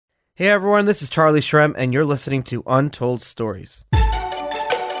Hey everyone, this is Charlie Shrem, and you're listening to Untold Stories.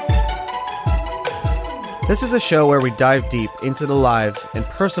 This is a show where we dive deep into the lives and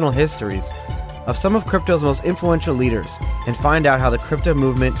personal histories of some of crypto's most influential leaders and find out how the crypto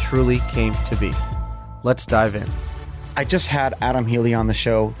movement truly came to be. Let's dive in. I just had Adam Healy on the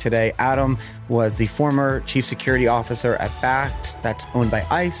show today. Adam was the former chief security officer at Bakkt, that's owned by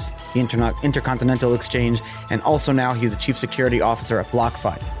ICE, the Intercontinental Exchange, and also now he's the chief security officer at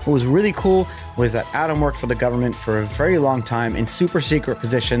BlockFi. What was really cool was that Adam worked for the government for a very long time in super secret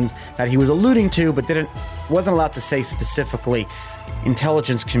positions that he was alluding to, but wasn't allowed to say specifically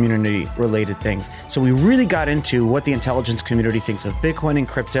intelligence community related things. So we really got into what the intelligence community thinks of Bitcoin and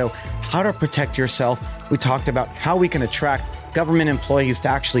crypto, how to protect yourself. We talked about how we can attract government employees to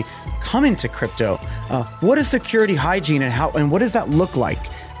actually come into crypto. What is security hygiene and what does that look like?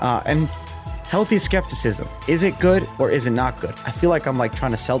 And healthy skepticism. Is it good or is it not good? I feel like I'm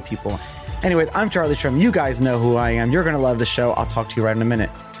trying to sell people. Anyways, I'm Charlie Shrem. You guys know who I am. You're going to love the show. I'll talk to you right in a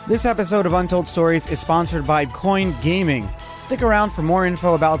minute. This episode of Untold Stories is sponsored by Coin Gaming. Stick around for more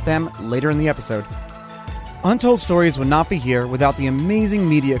info about them later in the episode. Untold Stories would not be here without the amazing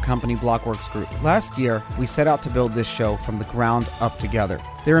media company Blockworks Group. Last year, we set out to build this show from the ground up together.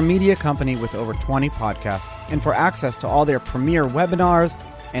 They're a media company with over 20 podcasts, and for access to all their premier webinars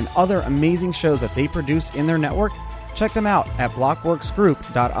and other amazing shows that they produce in their network, check them out at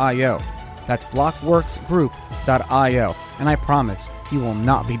blockworksgroup.io. That's blockworksgroup.io, and I promise you will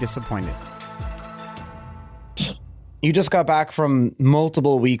not be disappointed. You just got back from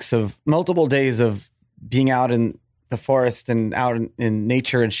multiple days of being out in the forest and out in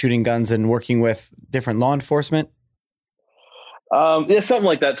nature and shooting guns and working with different law enforcement. Yeah, something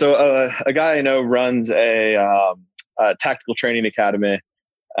like that. So a guy I know runs a tactical training academy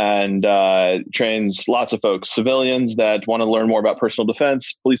and trains lots of folks, civilians that want to learn more about personal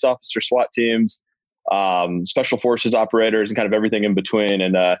defense, police officers, SWAT teams, special forces operators, and kind of everything in between.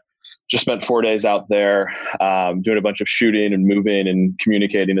 And just spent 4 days out there doing a bunch of shooting and moving and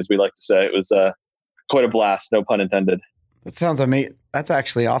communicating, as we like to say. It was quite a blast, no pun intended. That sounds amazing. That's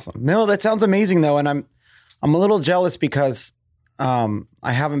actually awesome. No, that sounds amazing though, and I'm a little jealous because I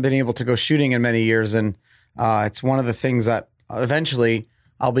haven't been able to go shooting in many years, and it's one of the things that eventually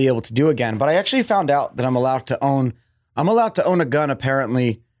I'll be able to do again. But I actually found out that I'm allowed to own a gun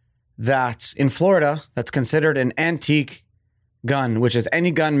apparently that's in Florida that's considered an antique gun, which is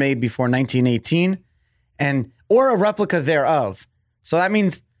any gun made before 1918 or a replica thereof. So that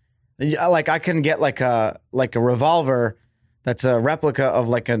means I can get like a revolver that's a replica of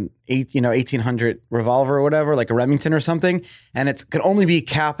like an 1800 revolver or whatever, like a Remington or something, and it could only be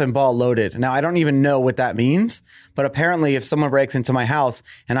cap and ball loaded. Now, I don't even know what that means, but apparently if someone breaks into my house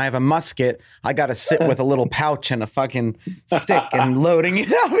and I have a musket, I got to sit with a little pouch and a fucking stick and loading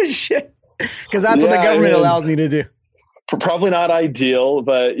it up and shit, because that's what the government allows me to do. Probably not ideal,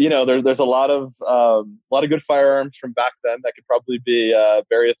 but there's a lot of good firearms from back then that could probably be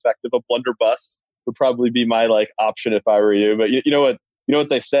very effective. A blunderbuss would probably be my option if I were you. But you know what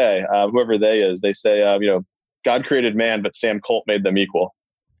they say, whoever they is, they say God created man, but Sam Colt made them equal.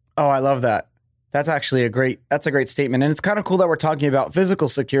 Oh, I love that. That's actually a great statement, and it's kind of cool that we're talking about physical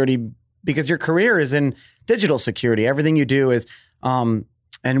security because your career is in digital security. Everything you do is.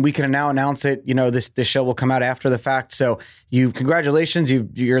 And we can now announce it. This show will come out after the fact. So congratulations.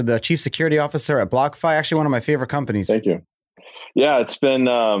 You're the chief security officer at BlockFi, actually one of my favorite companies. Thank you. Yeah, it's been,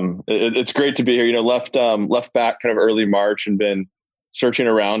 it's great to be here. Left back kind of early March and been searching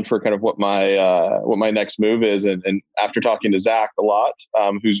around for kind of what my next move is. And after talking to Zach a lot,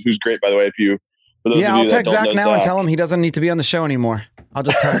 who's great, by the way, I'll text Zach now and tell him he doesn't need to be on the show anymore. I'll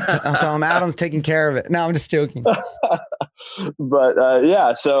just I'll tell him Adam's taking care of it. No, I'm just joking. But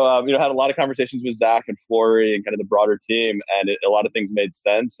so had a lot of conversations with Zach and Flory and kind of the broader team, and a lot of things made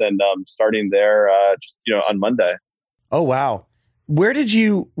sense. And starting there, on Monday. Oh wow, where did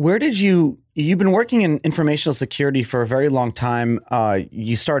you? You've been working in informational security for a very long time.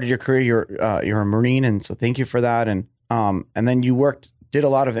 You started your career. You're a Marine, and so thank you for that. And then you did a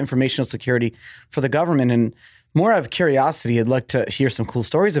lot of informational security for the government. And more out of curiosity, I'd like to hear some cool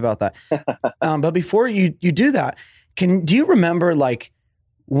stories about that. But before you do that, do you remember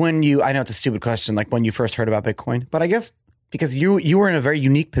when I know it's a stupid question, when you first heard about Bitcoin, but I guess because you were in a very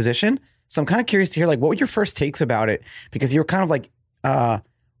unique position. So I'm kind of curious to hear what were your first takes about it? Because you were kind of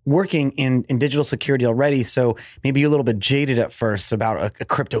working in digital security already. So maybe you're a little bit jaded at first about a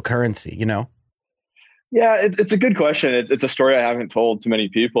cryptocurrency, Yeah, it's a good question. It's a story I haven't told to many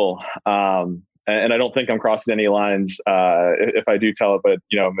people. And I don't think I'm crossing any lines if I do tell it, but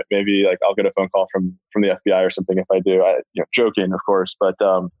maybe I'll get a phone call from the FBI or something if I do. Joking, of course, but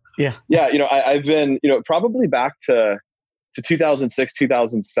Yeah. Yeah. I've been, probably back to 2006,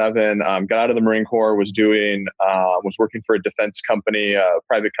 2007, got out of the Marine Corps, was working for a defense company, a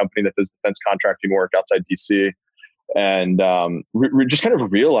private company that does defense contracting work outside DC. And just kind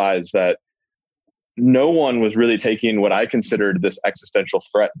of realized that no one was really taking what I considered this existential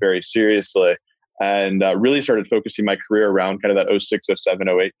threat very seriously, and really started focusing my career around kind of that 06, 07,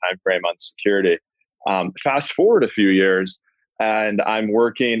 08 timeframe on security. Fast forward a few years, and I'm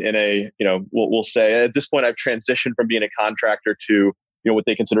working in we'll say at this point, I've transitioned from being a contractor to, what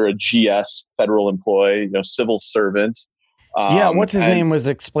they consider a GS, federal employee, civil servant. What's his name was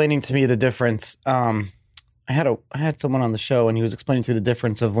explaining to me the difference. I had someone on the show, and he was explaining to me the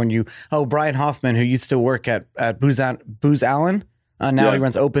difference of Brian Hoffman, who used to work at Booz Allen. Now he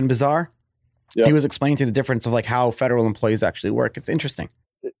runs Open Bazaar. Yep. He was explaining to the difference of like how federal employees actually work. It's interesting.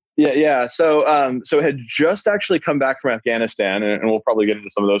 Yeah. So I had just actually come back from Afghanistan, and we'll probably get into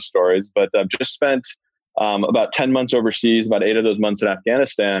some of those stories, but just spent about 10 months overseas, about 8 of those months in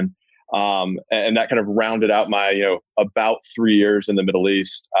Afghanistan. And that kind of rounded out my, about 3 years in the Middle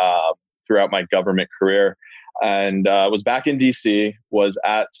East throughout my government career. And was back in DC, was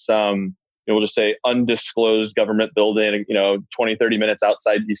at some, we'll just say undisclosed government building, 20, 30 minutes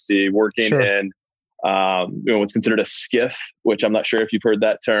outside DC, working in what's considered a SCIF, which I'm not sure if you've heard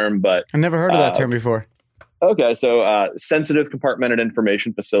that term, but I've never heard of that term before. Okay. So sensitive compartmented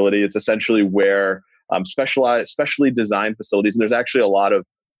information facility. It's essentially where specially designed facilities, and there's actually a lot of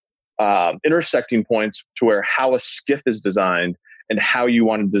intersecting points to where how a SCIF is designed and how you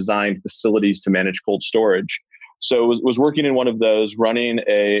want to design facilities to manage cold storage. So was working in one of those, running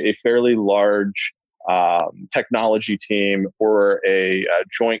a fairly large technology team for a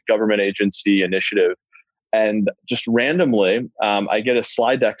joint government agency initiative. And just randomly, I get a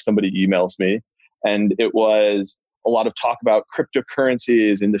slide deck, somebody emails me, and it was a lot of talk about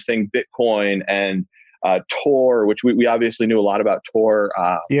cryptocurrencies and this thing, Bitcoin and Tor, which we obviously knew a lot about Tor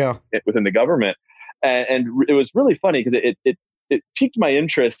within the government. And it was really funny because it piqued my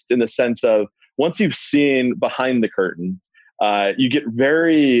interest in the sense of, once you've seen behind the curtain, you get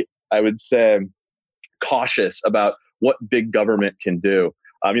very, I would say, cautious about what big government can do.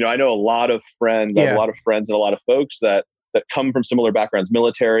 I know a lot of friends, I have a lot of friends and a lot of folks that come from similar backgrounds,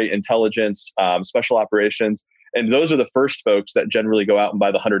 military, intelligence, special operations. And those are the first folks that generally go out and buy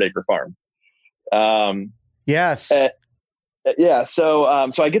the 100-acre farm. Yes.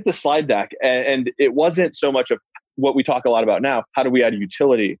 So I get the slide deck, and it wasn't so much of what we talk a lot about now. How do we add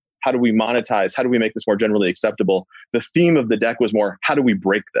utility? How do we monetize? How do we make this more generally acceptable? The theme of the deck was more, how do we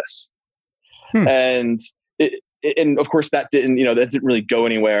break this? And of course that didn't really go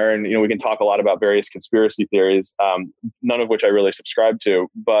anywhere. And, we can talk a lot about various conspiracy theories, none of which I really subscribe to,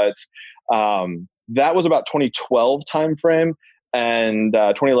 but that was about 2012 timeframe, and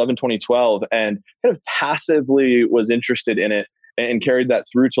 2011, 2012, and kind of passively was interested in it and carried that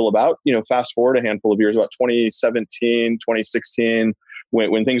through till about, fast forward a handful of years, about 2017, 2016,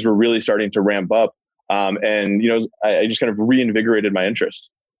 when things were really starting to ramp up. And I just kind of reinvigorated my interest.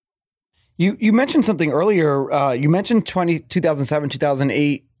 You mentioned something earlier. You mentioned 2007,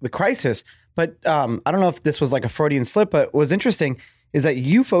 2008, the crisis, but I don't know if this was like a Freudian slip, but what was interesting is that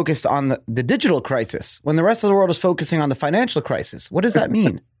you focused on the digital crisis when the rest of the world was focusing on the financial crisis. What does that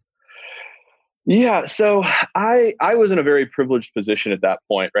mean? Yeah. So I was in a very privileged position at that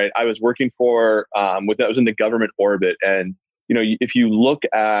point, right? I was working for, I was in the government orbit. And, if you look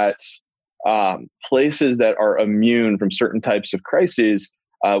at places that are immune from certain types of crises,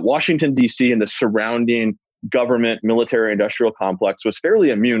 Washington, D.C. and the surrounding government, military, industrial complex was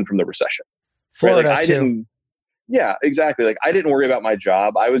fairly immune from the recession. Florida, right? too. Yeah, exactly. Like, I didn't worry about my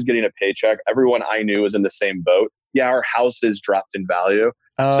job. I was getting a paycheck. Everyone I knew was in the same boat. Yeah, our houses dropped in value.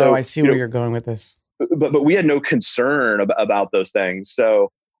 Oh, so, I see where you're going with this. But we had no concern about those things.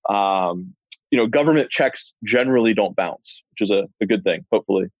 So, government checks generally don't bounce, which is a good thing.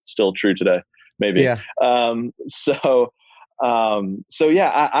 Hopefully still true today, maybe. Yeah. I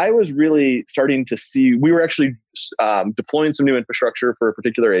was really starting to see, we were actually deploying some new infrastructure for a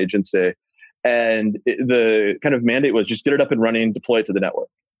particular agency. And the kind of mandate was just get it up and running, deploy it to the network.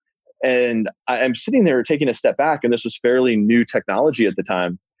 And I'm sitting there taking a step back, and this was fairly new technology at the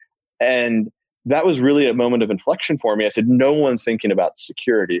time. And that was really a moment of inflection for me. I said, no one's thinking about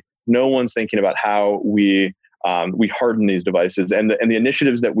security. No one's thinking about how we harden these devices. And the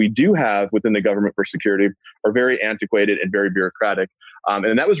initiatives that we do have within the government for security are very antiquated and very bureaucratic.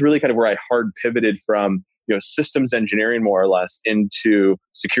 And that was really kind of where I hard pivoted from, systems engineering more or less into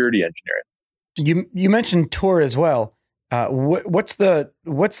security engineering. You mentioned Tor as well.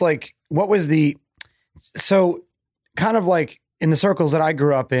 So kind of like in the circles that I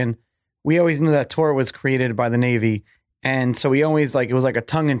grew up in, we always knew that Tor was created by the Navy. And so we always it was like a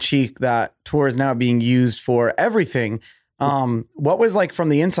tongue in cheek that Tor is now being used for everything. What was like from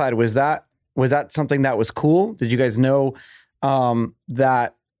the inside? Was that something that was cool? Did you guys know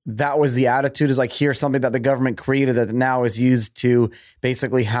that was the attitude, is like, here's something that the government created that now is used to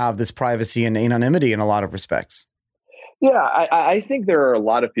basically have this privacy and anonymity in a lot of respects? Yeah, I think there are a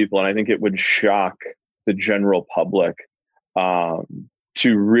lot of people, and I think it would shock the general public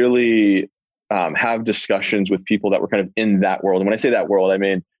to really have discussions with people that were kind of in that world. And when I say that world, I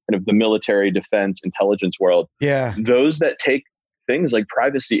mean kind of the military, defense, intelligence world. Yeah. Those that take things like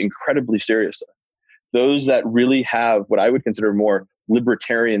privacy incredibly seriously. Those that really have what I would consider more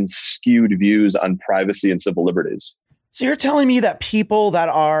libertarian skewed views on privacy and civil liberties. So you're telling me that people that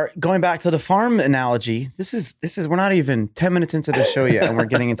are going back to the farm analogy, this is we're not even 10 minutes into the show yet and we're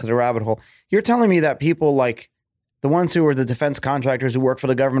getting into the rabbit hole. You're telling me that people like the ones who are the defense contractors who work for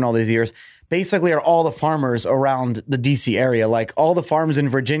the government all these years basically are all the farmers around the DC area. Like all the farms in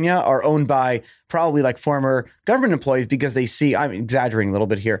Virginia are owned by probably like former government employees because they see, I'm exaggerating a little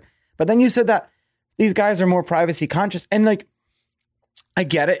bit here, but then you said that these guys are more privacy conscious, and like, I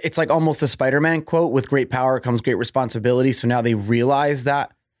get it. It's like almost a Spider-Man quote, with great power comes great responsibility. So now they realize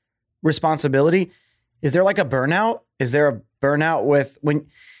that responsibility. Is there like a burnout? Is there a burnout with when,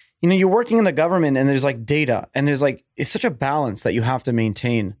 you know, you're working in the government and there's like data and there's like, it's such a balance that you have to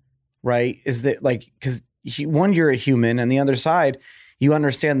maintain, right? Is that like, because one, you're a human, and the other side, you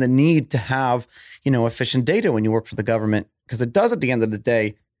understand the need to have, you know, efficient data when you work for the government, because it does at the end of the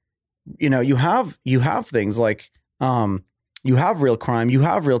day, you know, you have things like, you have real crime, you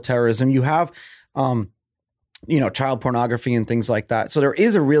have real terrorism, you have, you know, child pornography and things like that. So there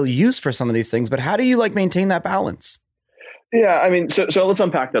is a real use for some of these things, but how do you like maintain that balance? Yeah, I mean, so let's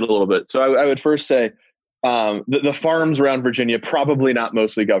unpack that a little bit. So I would first say the farms around Virginia, probably not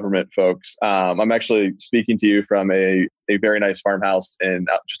mostly government folks. I'm actually speaking to you from a very nice farmhouse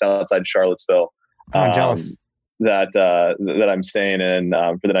just outside Charlottesville. Oh, I'm jealous. That I'm staying in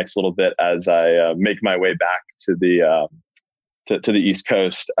for the next little bit as I make my way back to the to the East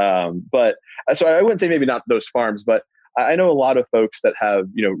Coast. But so I wouldn't say maybe not those farms, but I know a lot of folks that have,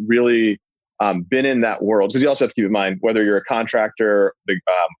 you know, really been in that world, because you also have to keep in mind, whether you're a contractor,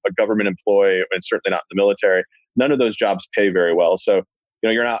 a government employee, and certainly not in the military, none of those jobs pay very well. So, you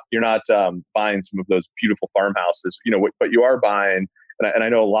know, you're not buying some of those beautiful farmhouses, you know, but you are buying. And I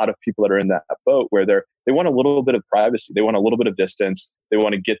know a lot of people that are in that boat where they want a little bit of privacy. They want a little bit of distance. They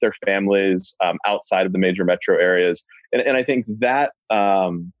want to get their families outside of the major metro areas. And I think that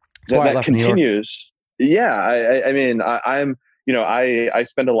that continues. Yeah. I mean, I'm, you know, I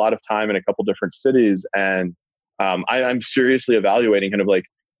spend a lot of time in a couple different cities, and I'm seriously evaluating kind of like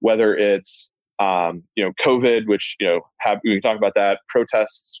whether it's, you know, COVID, which, you know, we can talk about that,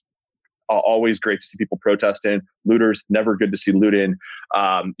 protests. Always great to see people protesting. Looters, never good to see looting.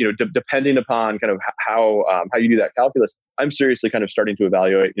 You know, depending upon kind of how you do that calculus, I'm seriously kind of starting to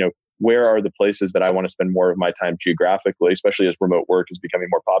evaluate, you know, where are the places that I want to spend more of my time geographically, especially as remote work is becoming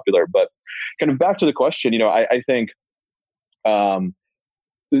more popular. But kind of back to the question, you know, I think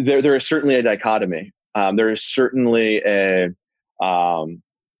there is certainly a dichotomy. There is certainly a,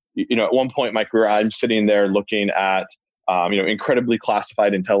 you know, at one point in my career, I'm sitting there looking at you know, incredibly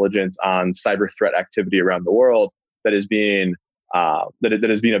classified intelligence on cyber threat activity around the world that is being that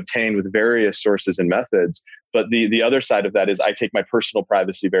is being obtained with various sources and methods. But the other side of that is I take my personal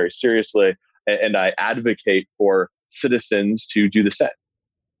privacy very seriously, and I advocate for citizens to do the same.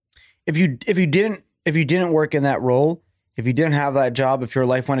 If you didn't work in that role, if you didn't have that job, if your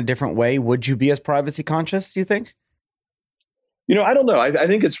life went a different way, would you be as privacy conscious, do you think? You know, I don't know. I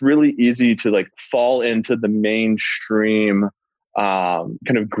think it's really easy to like fall into the mainstream kind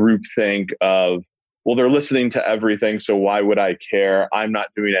of groupthink of, well, they're listening to everything, so why would I care? I'm not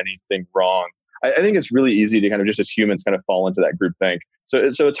doing anything wrong. I think it's really easy to kind of just as humans kind of fall into that groupthink. So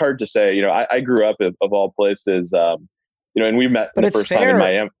it's hard to say. You know, I grew up of all places, you know, and we met but the first time in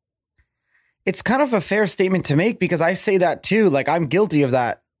Miami. It's kind of a fair statement to make, because I say that too. Like, I'm guilty of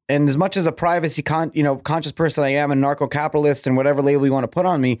that. And as much as a privacy conscious person I am, a narco-capitalist and whatever label you want to put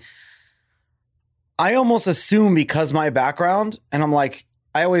on me, I almost assume, because my background, and I'm like,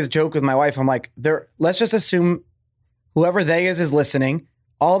 I always joke with my wife, I'm like, let's just assume whoever they is listening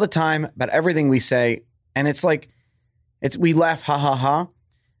all the time about everything we say. And it's like, we laugh, ha ha ha.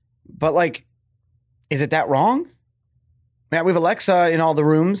 But like, is it that wrong? Yeah, we have Alexa in all the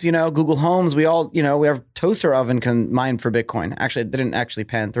rooms, Google Homes. We all, we have toaster oven can mine for Bitcoin. Actually, it didn't actually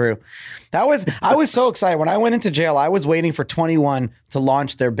pan through. I was so excited. When I went into jail, I was waiting for 21 to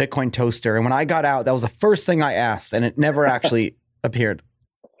launch their Bitcoin toaster. And when I got out, that was the first thing I asked, and it never actually appeared.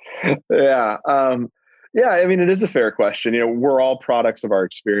 Yeah. Yeah. I mean, it is a fair question. We're all products of our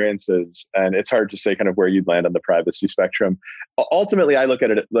experiences, and it's hard to say kind of where you'd land on the privacy spectrum. Ultimately, I look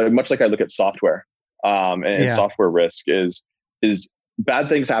at it much like I look at software. And software risk is bad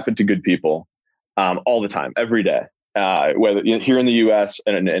things happen to good people all the time, every day, whether here in the U.S.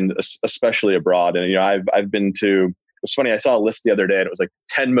 and especially abroad. And I've been to. It's funny. I saw a list the other day, and it was like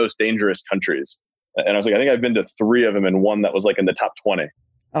 10 most dangerous countries, and I was like, I think I've been to 3 of them, and one that was like in the top 20.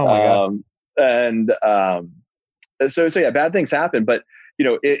 Oh my god! And so yeah, bad things happen. But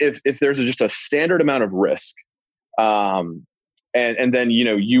if there's just a standard amount of risk. And then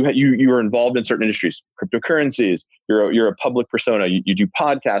you are involved in certain industries, cryptocurrencies. You're a public persona. You do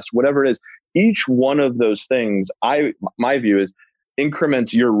podcasts, whatever it is. Each one of those things, my view is,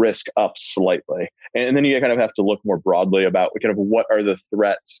 increments your risk up slightly, and then you kind of have to look more broadly about kind of what are the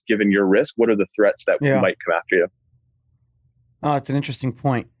threats given your risk. What are the threats that might come after you? Oh, it's an interesting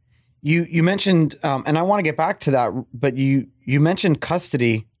point. You mentioned, and I want to get back to that, but you mentioned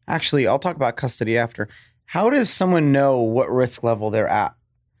custody. Actually, I'll talk about custody after. How does someone know what risk level they're at?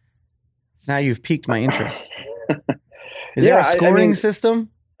 So now you've piqued my interest. Is there a scoring system?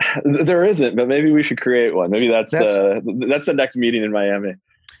 There isn't, but maybe we should create one. Maybe that's the next meeting in Miami.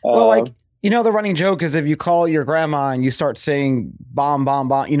 Well, the running joke is if you call your grandma and you start saying bomb, bomb,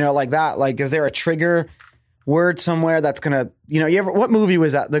 bomb, like that, like, is there a trigger word somewhere that's going to, what movie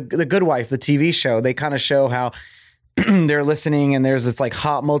was that? The Good Wife, the TV show, they kind of show how they're listening and there's this like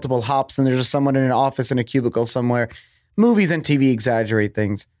multiple hops and there's just someone in an office in a cubicle somewhere. Movies and TV exaggerate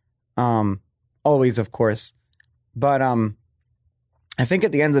things. Always, of course. But I think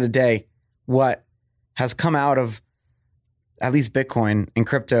at the end of the day, what has come out of at least Bitcoin and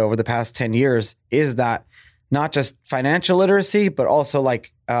crypto over the past 10 years is that not just financial literacy, but also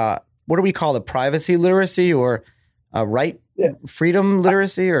like, what do we call it? Privacy literacy or freedom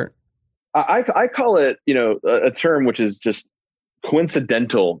literacy or... I call it, a term which is just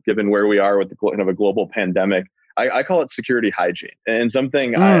coincidental given where we are with the kind of a global pandemic. I call it security hygiene, and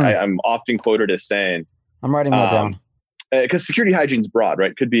something I'm often quoted as saying. I'm writing that down. Because security hygiene is broad,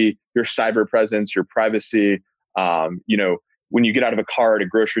 right? It could be your cyber presence, your privacy. When you get out of a car at a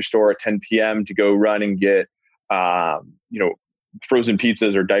grocery store at 10 p.m. to go run and get, frozen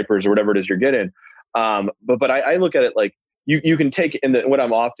pizzas or diapers or whatever it is you're getting. But I look at it like, you can take, what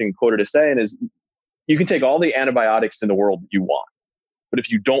I'm often quoted as saying is, you can take all the antibiotics in the world that you want, but if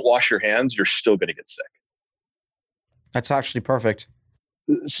you don't wash your hands, you're still going to get sick. That's actually perfect.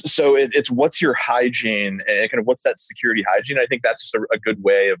 So it's what's your hygiene and kind of what's that security hygiene? I think that's just a good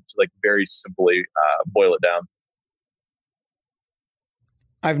way of to like very simply boil it down.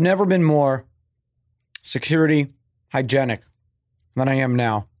 I've never been more security hygienic than I am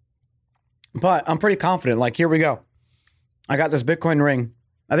now, but I'm pretty confident. Like, here we go. I got this Bitcoin ring.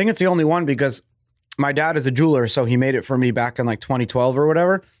 I think it's the only one because my dad is a jeweler, so he made it for me back in like 2012 or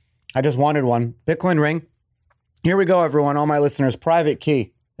whatever. I just wanted one. Bitcoin ring. Here we go, everyone. All my listeners, private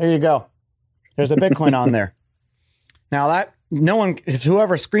key. There you go. There's a Bitcoin on there. Now that if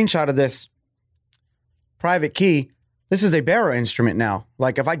whoever screenshotted this private key, this is a bearer instrument now.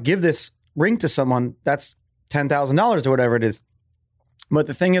 Like if I give this ring to someone, that's $10,000 or whatever it is. But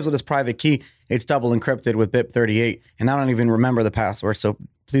the thing is with this private key, it's double encrypted with BIP38, and I don't even remember the password, so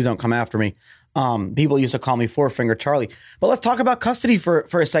please don't come after me. People used to call me Four Finger Charlie. But let's talk about custody for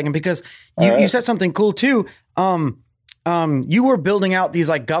a second, because you said something cool too. You were building out these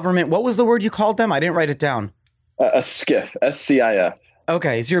like government, what was the word you called them? I didn't write it down. A SCIF, SCIF.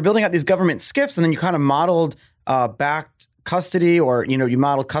 Okay, so you're building out these government SCIFs, and then you kind of modeled backed custody, or you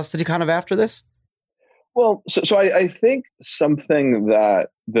modeled custody kind of after this? Well, so I think something that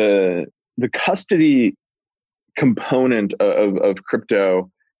the custody component of crypto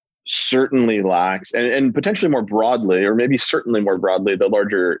certainly lacks, and potentially more broadly, or maybe certainly more broadly, the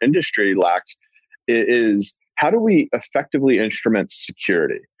larger industry lacks, is how do we effectively instrument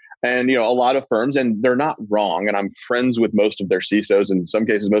security? And, a lot of firms, and they're not wrong, and I'm friends with most of their CISOs, and in some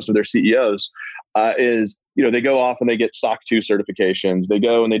cases, most of their CEOs, they go off and they get SOC 2 certifications. They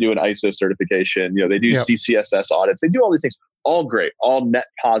go and they do an ISO certification. They do CCSS audits. They do all these things, all great, all net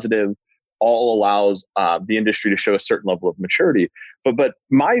positive, all allows the industry to show a certain level of maturity. But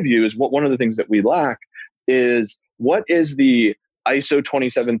my view is one of the things that we lack is what is the ISO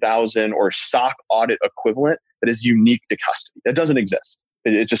 27000 or SOC audit equivalent that is unique to custody? It doesn't exist.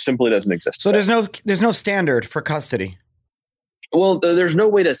 It just simply doesn't exist. So there's no standard for custody. Well, there's no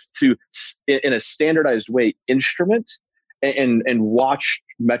way to in a standardized way instrument and watch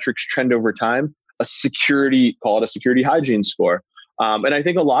metrics trend over time. Call it a security hygiene score. And I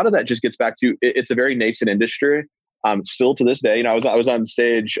think a lot of that just gets back to it's a very nascent industry. Still to this day, I was on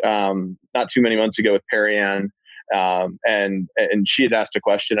stage not too many months ago with Perianne, and she had asked a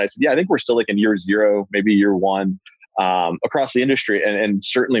question. I said, "Yeah, I think we're still like in year 0, maybe year 1, across the industry, and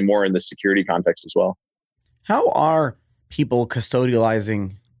certainly more in the security context as well." How are people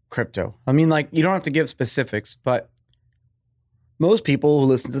custodializing crypto? I mean, like, you don't have to give specifics, but most people who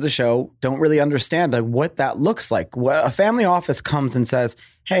listen to the show don't really understand like what that looks like. What a family office comes and says,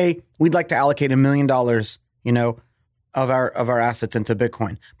 "Hey, we'd like to allocate $1 million, of our assets into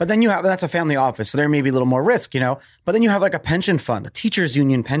Bitcoin." But then that's a family office, so there may be a little more risk, But then you have like a pension fund, a teachers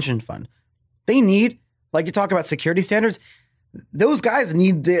union pension fund. They need, like you talk about security standards, those guys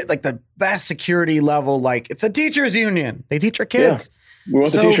need the best security level. Like, it's a teachers union. They teach our kids. Yeah. We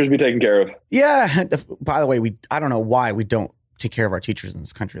want the teachers to be taken care of. Yeah. By the way, I don't know why we don't take care of our teachers in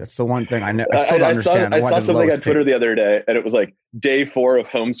this country. That's the one thing I know. I still don't understand. I saw something on Twitter the other day, and it was like day 4 of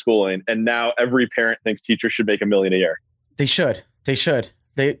homeschooling, and now every parent thinks teachers should make $1 million a year. They should. They should.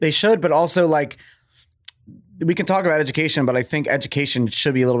 But also, like, we can talk about education, but I think education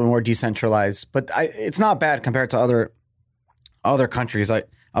should be a little bit more decentralized. But it's not bad compared to other countries. I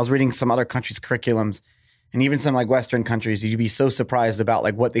was reading some other countries' curriculums, and even some like Western countries. You'd be so surprised about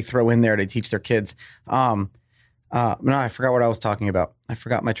like what they throw in there to teach their kids. No, I forgot what I was talking about. I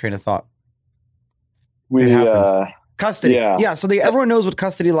forgot my train of thought. It happens. Custody. Yeah. So everyone knows what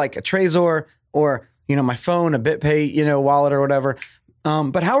custody, like a Trezor or, my phone, a BitPay, wallet or whatever.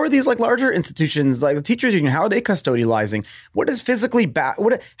 But how are these like larger institutions, like the teachers union, how are they custodializing? What is physically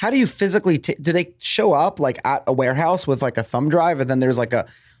how do you physically, do they show up like at a warehouse with like a thumb drive, and then there's like a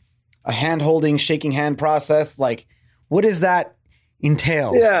hand holding, shaking hand process? Like, what does that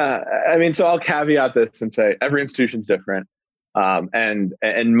entail? Yeah. I mean, so I'll caveat this and say every institution's different. And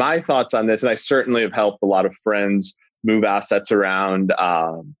my thoughts on this, and I certainly have helped a lot of friends move assets around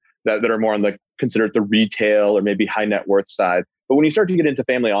that are more on considered the retail or maybe high net worth side. But when you start to get into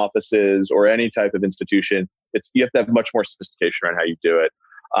family offices or any type of institution, you have to have much more sophistication around how you do it.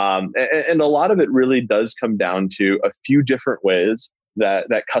 And a lot of it really does come down to a few different ways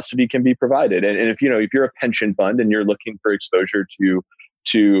that custody can be provided. And if you're a pension fund and you're looking for exposure to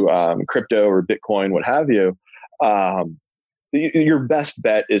crypto or Bitcoin, what have you, your best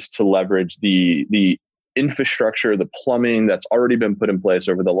bet is to leverage the infrastructure, the plumbing that's already been put in place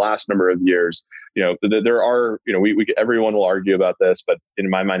over the last number of years. There are, everyone will argue about this, but in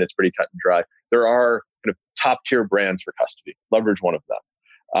my mind, it's pretty cut and dry. There are kind of top tier brands for custody. Leverage one of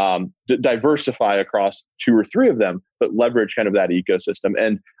them. Diversify across 2 or 3 of them, but leverage kind of that ecosystem.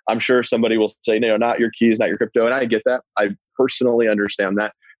 And I'm sure somebody will say, no, not your keys, not your crypto. And I get that. I personally understand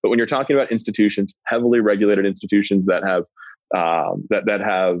that. But when you're talking about institutions, heavily regulated institutions that have that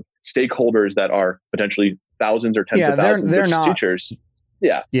have stakeholders that are potentially thousands or tens of thousands of teachers.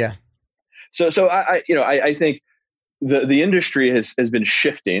 Yeah. Yeah. So I think the industry has been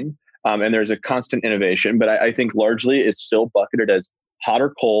shifting, and there's a constant innovation, but I think largely it's still bucketed as hot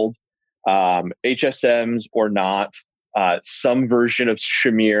or cold, HSMs or not, some version of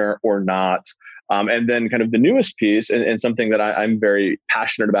Shamir or not. And then kind of the newest piece and something that I'm very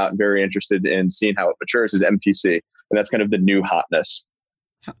passionate about and very interested in seeing how it matures is MPC. And that's kind of the new hotness.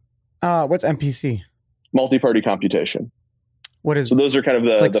 What's MPC? Multi-party computation. What is? So those are kind of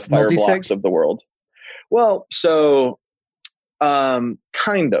the fire blocks of the world. Well, so kind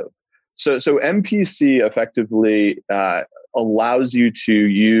of. So MPC effectively allows you to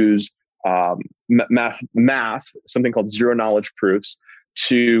use math, something called zero knowledge proofs,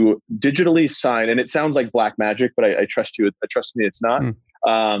 to digitally sign. And it sounds like black magic, but I trust you. Trust me, it's not.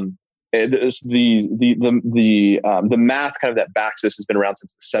 The math kind of that backs this has been around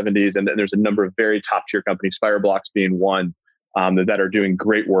since the 70s, and there's a number of very top tier companies, Fireblocks being one, that are doing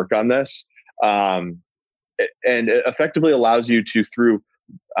great work on this, and it effectively allows you to through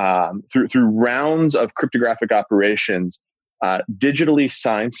rounds of cryptographic operations, digitally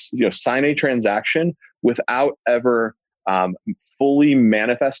sign a transaction without ever fully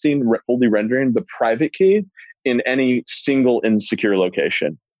rendering the private key in any single insecure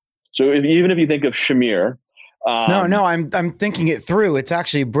location. So even if you think of Shamir, no, I'm thinking it through. It's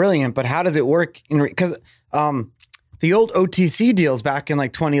actually brilliant, but how does it work? Because the old OTC deals back in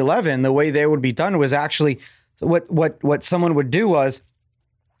like 2011, the way they would be done was actually what someone would do was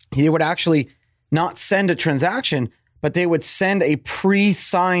he would actually not send a transaction, but they would send a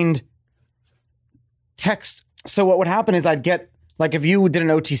pre-signed text. So what would happen is I'd get Like if you did an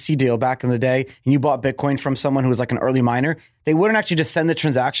OTC deal back in the day and you bought Bitcoin from someone who was like an early miner, they wouldn't actually just send the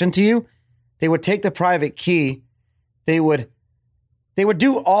transaction to you. They would take the private key. They would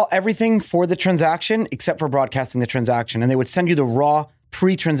do everything for the transaction except for broadcasting the transaction. And they would send you the raw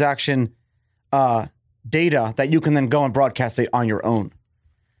pre-transaction data that you can then go and broadcast it on your own.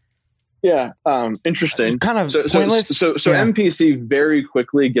 Yeah, interesting. Kind of pointless. So MPC very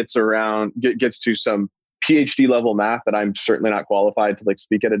quickly gets to some PhD level math that I'm certainly not qualified to like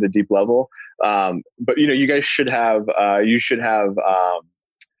speak at a deep level. But you guys should have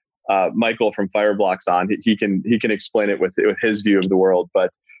Michael from Fireblocks on. He can explain it with his view of the world.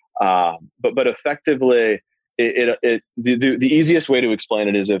 But effectively, the easiest way to explain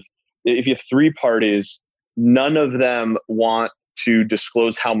it is if you have three parties, none of them want to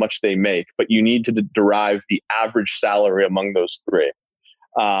disclose how much they make, but you need to derive the average salary among those three.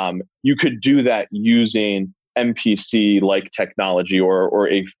 You could do that using MPC-like technology or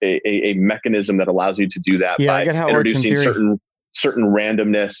a mechanism that allows you to do that by introducing certain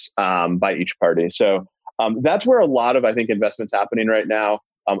randomness by each party. So that's where a lot of, I think, investments happening right now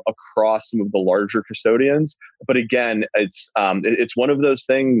across some of the larger custodians. But again, it's one of those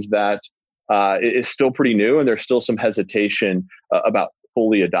things that is still pretty new, and there's still some hesitation about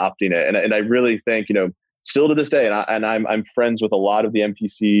fully adopting it. And I really think, still to this day, and I'm friends with a lot of the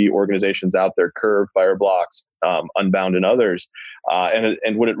MPC organizations out there, Curve, Fireblocks, Unbound, and others.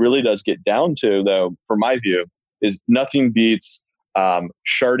 And what it really does get down to, though, from my view, is nothing beats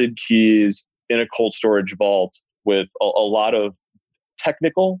sharded keys in a cold storage vault with a lot of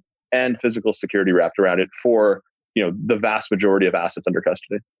technical and physical security wrapped around it for the vast majority of assets under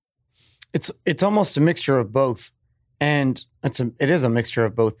custody. It's almost a mixture of both, and it is a mixture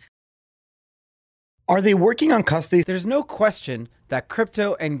of both. Are they working on custody? There's no question that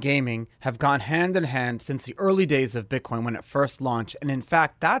crypto and gaming have gone hand in hand since the early days of Bitcoin when it first launched, and in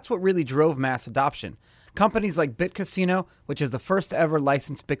fact, that's what really drove mass adoption. Companies like BitCasino, which is the first ever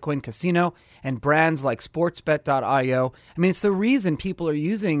licensed Bitcoin casino, and brands like SportsBet.io. I mean, it's the reason people are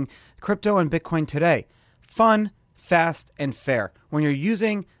using crypto and Bitcoin today. Fun, fast, and fair. When you're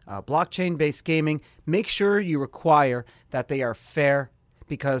using blockchain-based gaming, make sure you require that they are fair,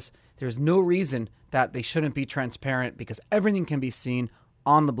 because there's no reason that they shouldn't be transparent, because everything can be seen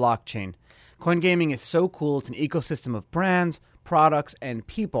on the blockchain. Coin gaming is so cool. It's an ecosystem of brands, products, and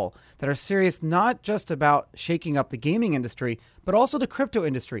people that are serious not just about shaking up the gaming industry, but also the crypto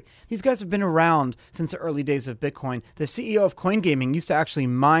industry. These guys have been around since the early days of Bitcoin. The CEO of Coin Gaming used to actually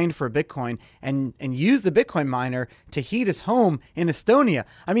mine for Bitcoin and use the Bitcoin miner to heat his home in Estonia.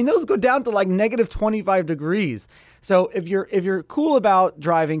 I mean, those go down to like negative 25 degrees. So if you're cool about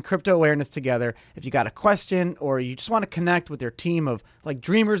driving crypto awareness together, if you got a question or you just want to connect with their team of like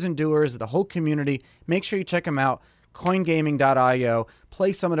dreamers and doers, the whole community, make sure you check them out. Coingaming.io,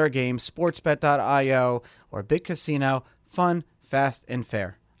 play some of their games, sportsbet.io, or BitCasino. Fun, fast, and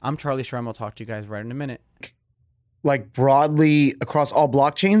fair. I'm Charlie Shrem. I'll talk to you guys right in a minute. Like broadly across all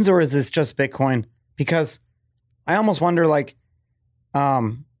blockchains, or is this just Bitcoin? Because I almost wonder, like,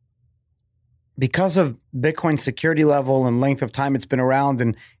 because of Bitcoin's security level and length of time it's been around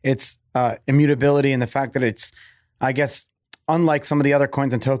and its immutability and the fact that it's, I guess, unlike some of the other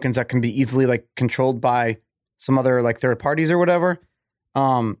coins and tokens that can be easily like controlled by some other like third parties or whatever,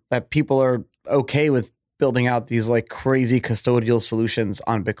 that people are okay with building out these like crazy custodial solutions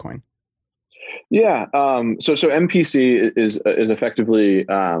on Bitcoin. Yeah. So MPC is effectively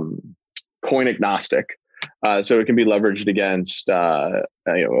coin agnostic. So it can be leveraged against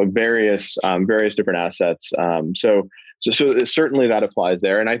various different assets. So certainly that applies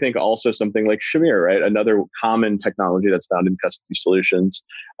there. And I think also something like Shamir, right? Another common technology that's found in custody solutions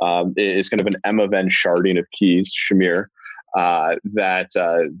is kind of an M-of-N sharding of keys, Shamir,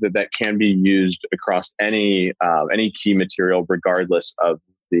 that can be used across any key material, regardless of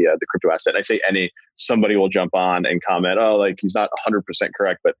the crypto asset. And I say any, somebody will jump on and comment, oh, like he's not 100%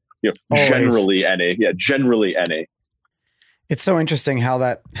 correct, but generally any. Yeah, generally any. It's so interesting how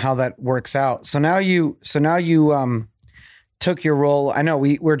that works out. So now you took your role. I know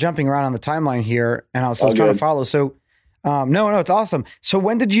we're jumping around on the timeline here, and I was trying to follow. So no, it's awesome. So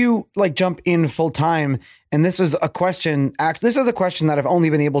when did you like jump in full time? And this was a question. This is a question that I've only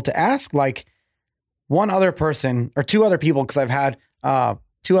been able to ask like one other person or two other people, because I've had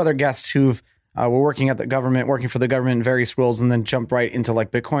two other guests who've were working for the government in various roles, and then jump right into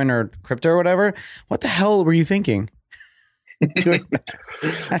like Bitcoin or crypto or whatever. What the hell were you thinking?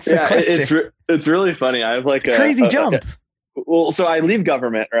 That's the question. It's really funny. I have like crazy jump. Well, so I leave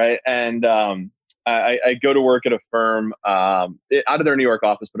government, right? And I go to work at a firm out of their New York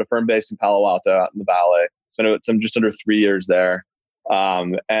office, but a firm based in Palo Alto out in the Valley. So I'm just under 3 years there.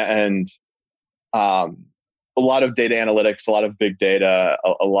 And a lot of data analytics, a lot of big data,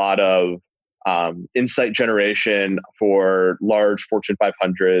 a lot of insight generation for large Fortune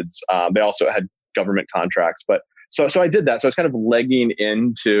 500s. They also had government contracts, but so I did that. So I was kind of legging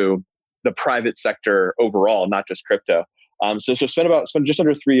into the private sector overall, not just crypto. So spent just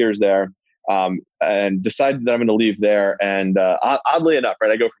under 3 years there, and decided that I'm going to leave there. And oddly enough,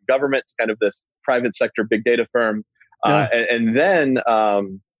 right, I go from government to kind of this private sector big data firm, and then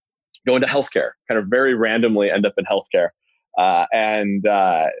go into healthcare. Kind of very randomly end up in healthcare, and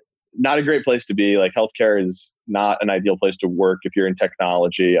not a great place to be. Like, healthcare is not an ideal place to work if you're in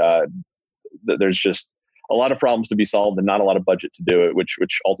technology. There's just a lot of problems to be solved and not a lot of budget to do it, which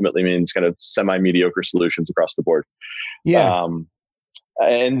ultimately means kind of semi-mediocre solutions across the board. Yeah.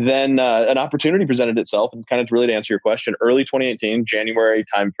 And then an opportunity presented itself, and kind of really to answer your question, early 2018, January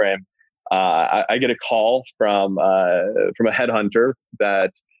timeframe, I get a call from a headhunter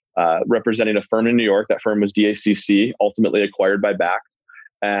that representing a firm in New York. That firm was DACC, ultimately acquired by Bakkt.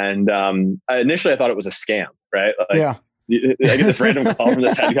 And initially I thought it was a scam, right? Like, yeah. I get this random call from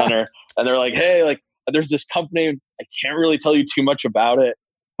this headhunter, and they're like, "Hey, like, there's this company. I can't really tell you too much about it,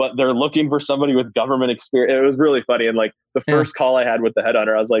 but they're looking for somebody with government experience." It was really funny. And like the first call I had with the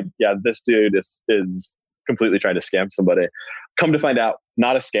headhunter, I was like, "Yeah, this dude is completely trying to scam somebody." Come to find out,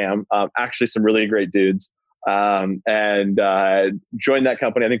 not a scam. Actually, some really great dudes. And joined that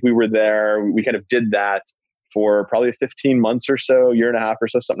company. I think we were there. We kind of did that for probably 15 months or so, year and a half or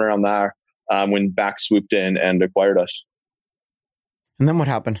so, something around there, when Bakkt swooped in and acquired us. And then what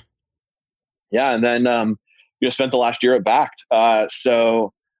happened? Yeah, and then spent the last year at Bakkt.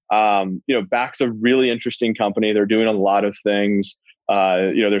 So Bakkt's a really interesting company. They're doing a lot of things.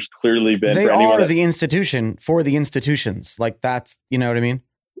 There's clearly been they are the institution for the institutions. Like, that's, you know what I mean?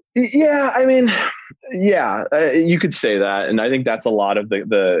 Yeah, I mean, yeah, you could say that, and I think that's a lot of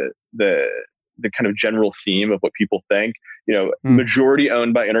the kind of general theme of what people think. Majority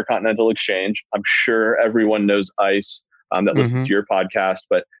owned by Intercontinental Exchange. I'm sure everyone knows ICE that listens to your podcast,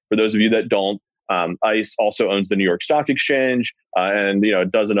 but for those of you that don't, ICE also owns the New York Stock Exchange, and a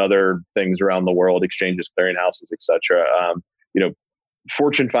dozen other things around the world, exchanges, clearinghouses, etc.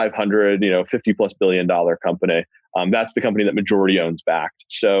 Fortune 500, $50+ billion company. That's the company that majority owns Bakkt.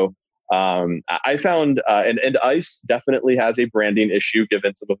 So I found, and ICE definitely has a branding issue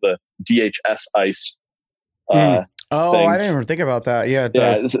given some of the DHS ICE. Oh, things. I didn't even think about that. Yeah, it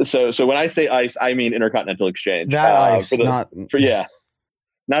does. So when I say ICE, I mean Intercontinental Exchange. That ICE,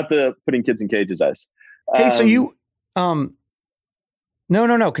 not the putting kids in cages ICE. Hey, so you,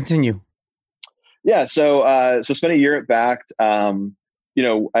 no, continue. Yeah. So spent a year at Bakkt.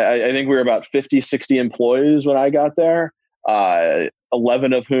 I think we were about 50, 60 employees when I got there.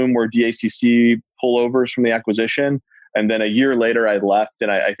 11 of whom were DACC pullovers from the acquisition. And then a year later, I left,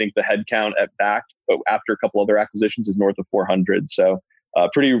 and I think the headcount at Bakkt, after a couple other acquisitions, is north of 400. So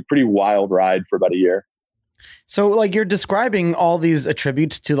pretty wild ride for about a year. So, like, you're describing all these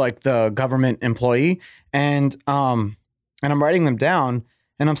attributes to like the government employee, and I'm writing them down,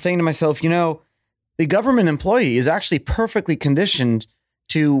 and I'm saying to myself, the government employee is actually perfectly conditioned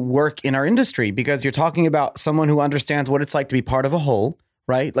to work in our industry, because you're talking about someone who understands what it's like to be part of a whole,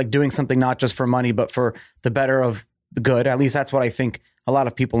 right? Like doing something not just for money, but for the better of the good. At least that's what I think a lot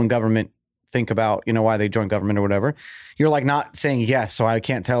of people in government think about, why they join government or whatever. You're like not saying yes, so I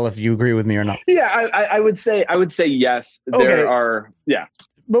can't tell if you agree with me or not. Yeah, I would say yes. Okay. There are, yeah.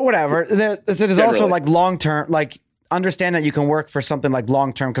 But whatever. There's also like long-term, like, understand that you can work for something like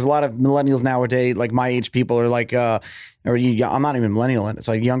long-term, because a lot of millennials nowadays, like my age people, are like, I'm not even millennial, it's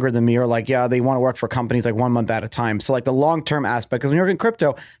like younger than me, or like, they want to work for companies like 1 month at a time. So like the long-term aspect, because when you're in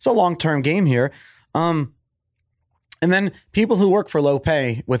crypto, it's a long-term game here. And then people who work for low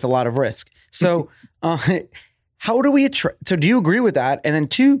pay with a lot of risk. So how do we attract? So do you agree with that? And then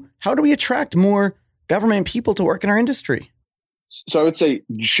 2, how do we attract more government people to work in our industry? So I would say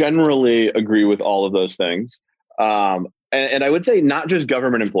generally agree with all of those things. And I would say not just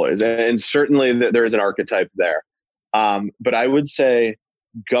government employees, and certainly there is an archetype there. But I would say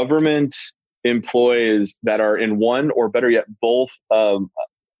government employees that are in one, or better yet, both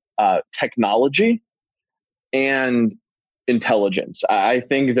technology and intelligence. I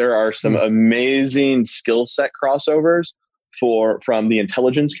think there are some amazing skill set crossovers from the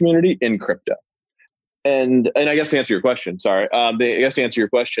intelligence community in crypto. And I guess to answer your question, how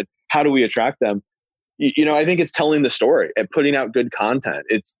do we attract them? I think it's telling the story and putting out good content.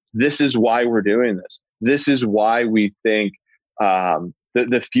 This is why we're doing this. This is why we think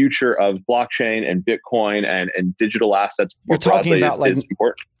the future of blockchain and Bitcoin and digital assets more You're talking broadly about like is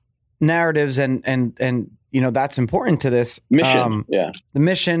important. Narratives and that's important to this Mission. The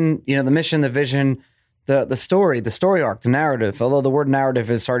mission, the vision, the story arc, the narrative. Although the word narrative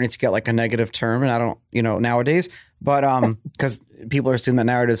is starting to get like a negative term, and I don't, nowadays, but because people are assuming that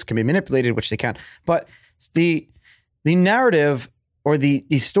narratives can be manipulated, which they can. But the narrative or the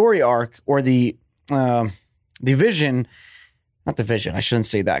story arc or the vision. Not the vision. I shouldn't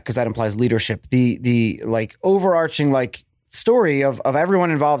say that because that implies leadership. The like overarching like story of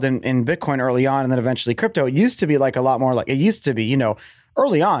everyone involved in Bitcoin early on and then eventually crypto. It used to be like a lot more like it used to be,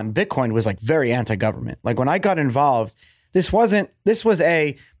 early on, Bitcoin was like very anti-government. Like when I got involved, this was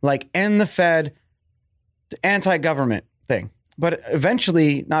a like end the Fed anti-government thing. But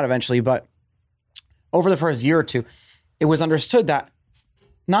but over the first year or two, it was understood that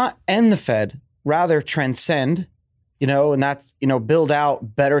not end the Fed, rather transcend, and that's, build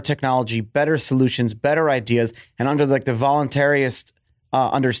out better technology, better solutions, better ideas, and under like the voluntarist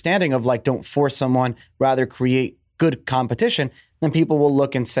understanding of like, don't force someone, rather create good competition, then people will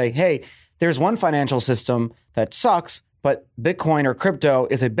look and say, hey, there's one financial system that sucks, but Bitcoin or crypto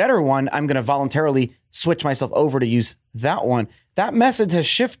is a better one. I'm going to voluntarily switch myself over to use that one. That message has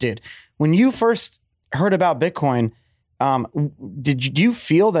shifted. When you first heard about Bitcoin, do you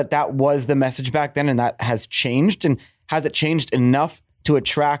feel that was the message back then and that has changed? And has it changed enough to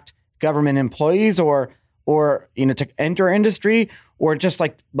attract government employees or to enter industry, or just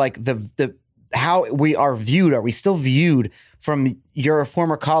like the how we are viewed? Are we still viewed from your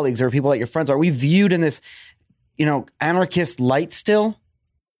former colleagues or people that your friends? Are we viewed in this, anarchist light still?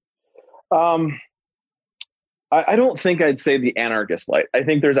 I don't think I'd say the anarchist light. I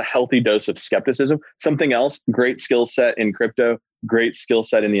think there's a healthy dose of skepticism. Something else, great skill set in crypto, great skill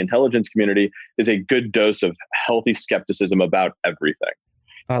set in the intelligence community is a good dose of healthy skepticism about everything.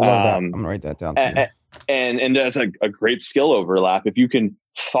 I love that. I'm going to write that down too. And that's a great skill overlap. If you can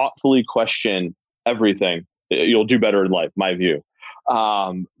thoughtfully question everything, you'll do better in life, my view.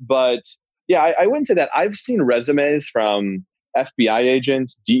 But yeah, I wouldn't say that. I've seen resumes from FBI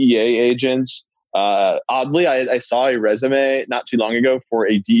agents, DEA agents. Oddly, I saw a resume not too long ago for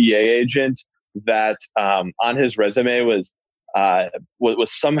a DEA agent that on his resume was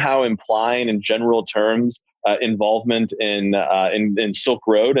somehow implying in general terms involvement in Silk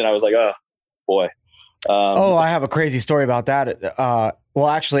Road, and I was like, oh boy. I have a crazy story about that. Well,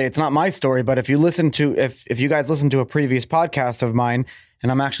 actually, it's not my story, but if you guys listen to a previous podcast of mine,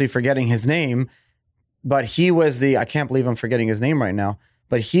 and I'm actually forgetting his name, but he was I can't believe I'm forgetting his name right now,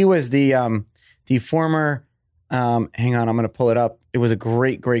 but he was the former, hang on, I'm going to pull it up. It was a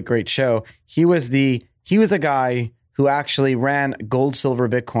great show. He was a guy who actually ran Gold, Silver,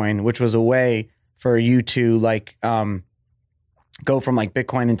 Bitcoin, which was a way for you to like, go from like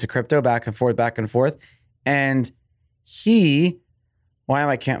Bitcoin into crypto back and forth. And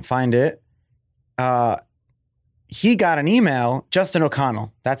I can't find it. He got an email, Justin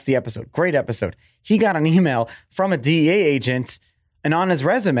O'Connell. That's the episode. Great episode. He got an email from a DEA agent, and on his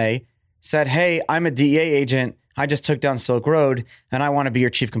resume said, hey, I'm a DEA agent. I just took down Silk Road and I want to be your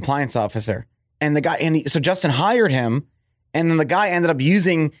chief compliance officer. And the guy, so Justin hired him, and then the guy ended up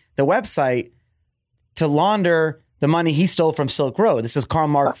using the website to launder the money he stole from Silk Road. This is Karl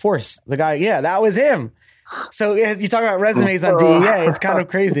Mark Force. The guy, yeah, that was him. So you talk about resumes on DEA, it's kind of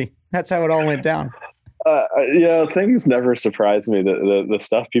crazy. That's how it all went down. Things never surprise me. The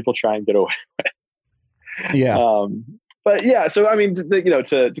stuff people try and get away with. Yeah. But yeah, so I mean,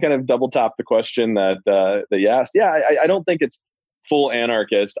 to kind of double tap the question that you asked, I don't think it's full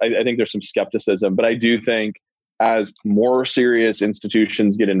anarchist. I think there's some skepticism, but I do think as more serious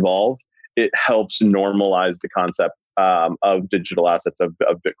institutions get involved, it helps normalize the concept of digital assets, of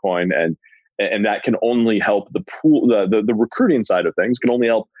Bitcoin, and that can only help the pool, the recruiting side of things can only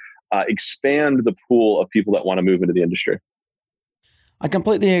help expand the pool of people that want to move into the industry. I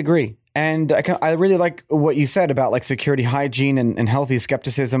completely agree. And I really like what you said about like security hygiene and healthy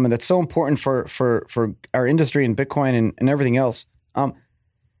skepticism. And it's so important for our industry and Bitcoin and everything else. On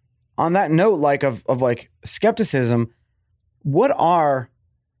that note, like of like skepticism, what are,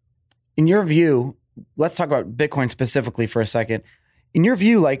 in your view, let's talk about Bitcoin specifically for a second. In your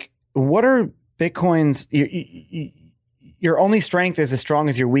view, like what are Bitcoin's, your only strength is as strong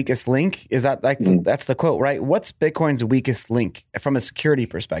as your weakest link? Is that that's the quote, right? What's Bitcoin's weakest link from a security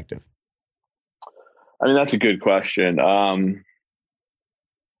perspective? I mean, that's a good question. I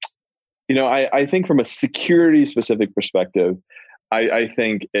think from a security specific perspective, I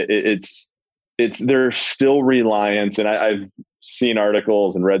think it's there's still reliance, and I've seen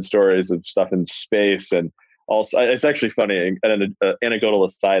articles and read stories of stuff in space and also, it's actually funny, an anecdotal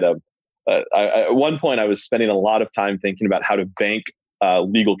aside of, at one point I was spending a lot of time thinking about how to bank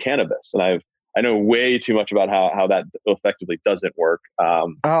legal cannabis. And I know way too much about how that effectively doesn't work.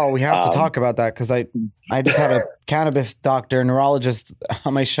 We have to talk about that, because I just had a cannabis doctor, neurologist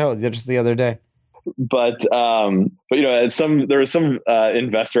on my show just the other day. But you know, there was some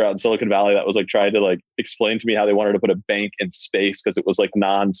investor out in Silicon Valley that was like trying to like explain to me how they wanted to put a bank in space because it was like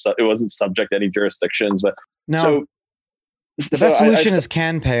it wasn't subject to any jurisdictions. But no, the best solution is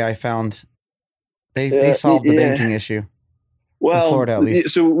CanPay. I found they solved the banking issue. Well, in Florida at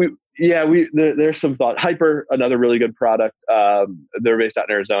least. So there's some thought. Hyper, another really good product. They're based out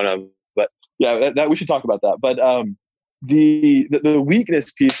in Arizona, but yeah, that we should talk about that. But the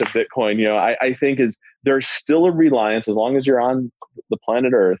weakness piece of Bitcoin, you know, I think is there's still a reliance, as long as you're on the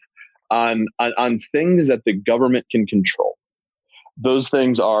planet Earth, on things that the government can control. Those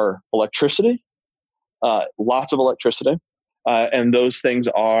things are electricity, lots of electricity, and those things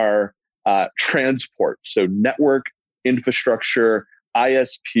are transport. So network infrastructure,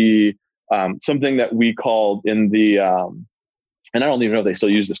 ISP, something that we called in the and I don't even know if they still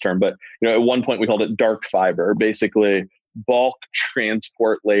use this term, but you know, at one point we called it dark fiber, basically bulk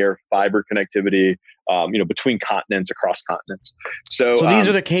transport layer fiber connectivity, you know, between continents, across continents. So these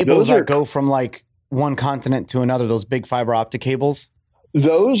are the cables that go from like one continent to another, those big fiber optic cables?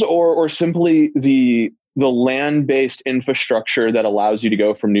 Those or simply the land-based infrastructure that allows you to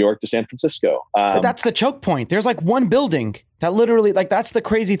go from New York to San Francisco. But that's the choke point. There's like one building that literally, like, that's the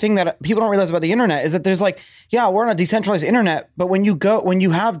crazy thing that people don't realize about the internet, is that there's like, yeah, we're on a decentralized internet, but when you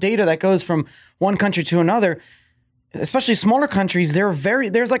have data that goes from one country to another, especially smaller countries,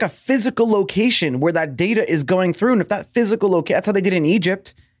 there's like a physical location where that data is going through. And if that physical location, that's how they did in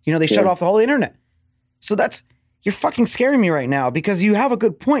Egypt, you know, they shut off the whole internet. So you're fucking scaring me right now, because you have a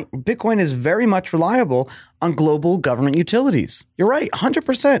good point. Bitcoin is very much reliable on global government utilities. You're right,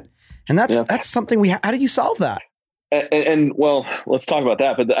 100%. And that's something how do you solve that? And well, let's talk about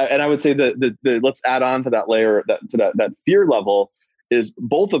that. But I would say that let's add on to that layer, that fear level, is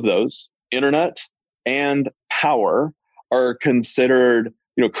both of those, internet and power, are considered,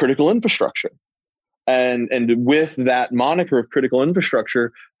 you know, critical infrastructure. And with that moniker of critical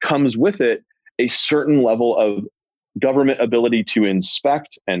infrastructure comes with it a certain level of government ability to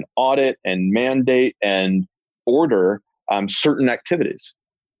inspect and audit and mandate and order certain activities.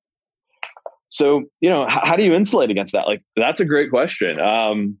 So, you know, how do you insulate against that? Like, that's a great question.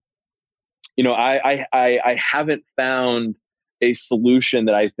 You know, I haven't found a solution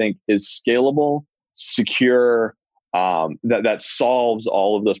that I think is scalable, secure, that solves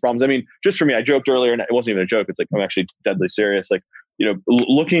all of those problems. I mean, just for me, I joked earlier, and it wasn't even a joke. It's like, I'm actually deadly serious. Like, you know,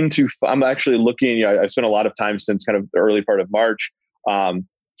 I'm actually looking, you know, I spent a lot of time since kind of the early part of March,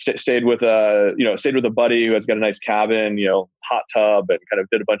 stayed with a buddy who has got a nice cabin, you know, hot tub, and kind of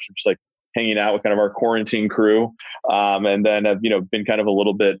did a bunch of just like hanging out with kind of our quarantine crew. And then I've, you know, been kind of a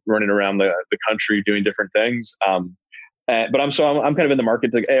little bit running around the country doing different things. But I'm kind of in the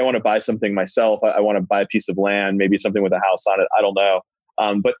market to, hey, I want to buy something myself. I want to buy a piece of land, maybe something with a house on it. I don't know.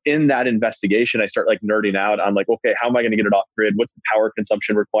 But in that investigation, I start like nerding out. I'm like, okay, how am I going to get it off grid? What's the power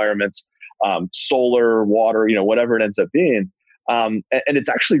consumption requirements? Solar, water, you know, whatever it ends up being. And it's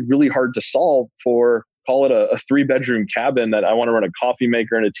actually really hard to solve for, call it a 3-bedroom cabin that I want to run a coffee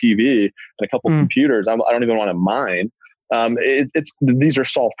maker and a TV and a couple computers. I don't even want to mine. These are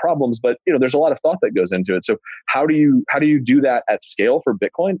solved problems, but you know, there's a lot of thought that goes into it. So how do you do that at scale for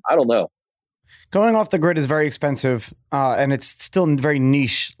Bitcoin? I don't know. Going off the grid is very expensive, and it's still very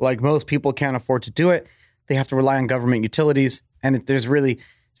niche. Like, most people can't afford to do it. They have to rely on government utilities, and it's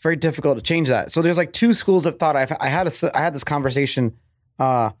very difficult to change that. So there's like two schools of thought. I had this conversation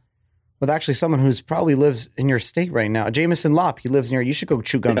with actually someone who's probably lives in your state right now, Jameson Lopp. He lives near. You should go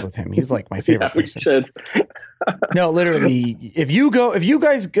chew guns with him. He's like my favorite person. We should. No, literally, if you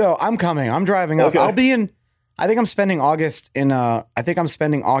guys go, I'm coming. I'm driving up. Okay. I think I'm spending August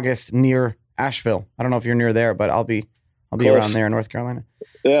near Asheville. I don't know if you're near there, but I'll be around there in North Carolina.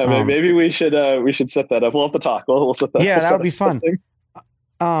 Yeah, maybe we should set that up. We'll have to talk. We'll set that. Yeah, that would be fun.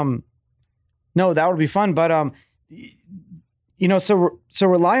 No, that would be fun. But you know, so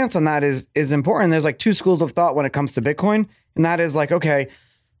reliance on that is important. There's like two schools of thought when it comes to Bitcoin, and that is like, okay,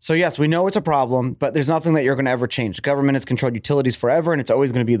 so yes, we know it's a problem, but there's nothing that you're going to ever change. The government has controlled utilities forever, and it's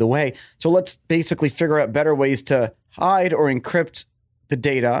always going to be the way. So let's basically figure out better ways to hide or encrypt the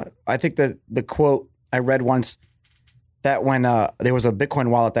data. I think that the quote I read once, that when there was a Bitcoin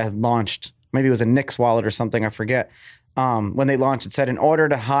wallet that had launched, maybe it was a Nix wallet or something, I forget. When they launched, it said, in order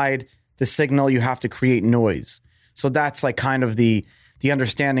to hide the signal, you have to create noise. So that's like kind of the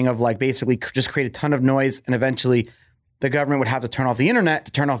understanding of like basically just create a ton of noise, and eventually the government would have to turn off the internet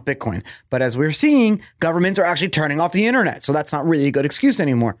to turn off Bitcoin. But as we're seeing, governments are actually turning off the internet. So that's not really a good excuse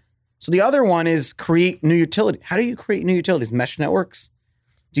anymore. So the other one is create new utility. How do you create new utilities? Mesh networks?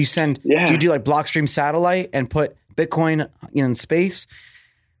 Do you do like Blockstream satellite and put Bitcoin in space?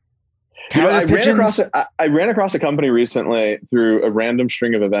 I ran across a company recently through a random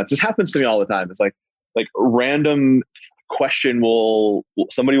string of events. This happens to me all the time. It's like random question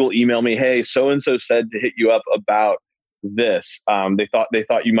somebody will email me, hey, so-and-so said to hit you up about this. They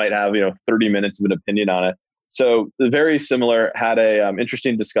thought you might have 30 minutes of an opinion on it. So very similar, had a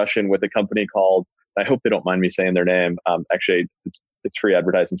interesting discussion with a company called, I hope they don't mind me saying their name. Actually, it's free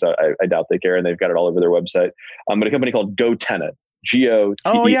advertising, so I doubt they care, and they've got it all over their website. But a company called GoTenna, G-O-T-E-N-A.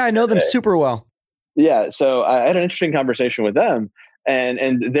 Oh yeah, I know them super well. Yeah, so I had an interesting conversation with them,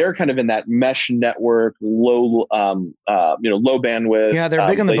 and they're kind of in that mesh network, low bandwidth. Yeah, they're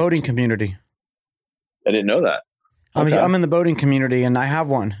big in the boating community. I didn't know that. Okay. I'm in the boating community, and I have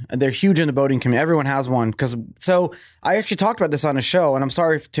one. They're huge in the boating community. Everyone has one. So I actually talked about this on a show, and I'm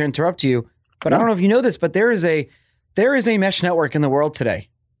sorry to interrupt you, but I don't know if you know this, but there is a mesh network in the world today,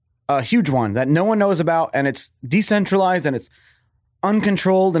 a huge one that no one knows about, and it's decentralized, and it's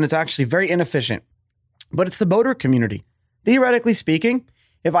uncontrolled, and it's actually very inefficient. But it's the boater community. Theoretically speaking,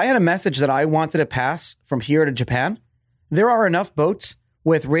 if I had a message that I wanted to pass from here to Japan, there are enough boats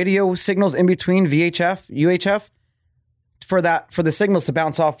with radio signals in between VHF, UHF, for the signals to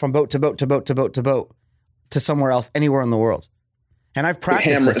bounce off from boat to boat to boat to boat to boat to somewhere else, anywhere in the world. And I've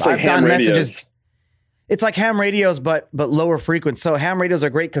practiced this. I've gotten messages. It's like ham radios, but lower frequency. So ham radios are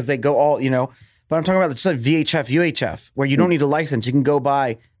great because they go all, but I'm talking about just like VHF, UHF, where you don't need a license. You can go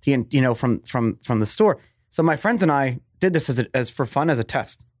buy from the store. So my friends and I did this as for fun, as a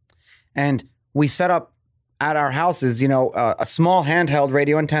test. And we set up at our houses, a small handheld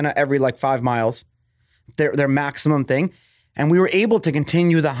radio antenna every like 5 miles, their maximum thing. And we were able to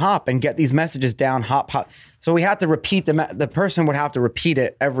continue the hop and get these messages down, hop. So we had to repeat the person would have to repeat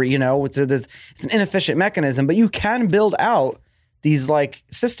it every, it's an inefficient mechanism, but you can build out these like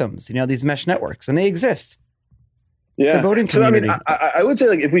systems, these mesh networks, and they exist. Yeah. The boating community. So, I would say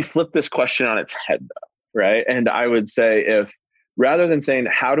like if we flip this question on its head though, right? And I would say if rather than saying,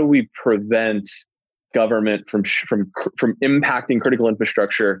 how do we prevent government from impacting critical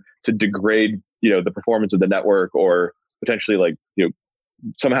infrastructure to degrade, the performance of the network or potentially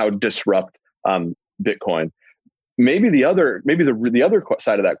somehow disrupt Bitcoin. Maybe the other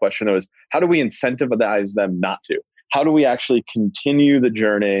side of that question though is how do we incentivize them not to? How do we actually continue the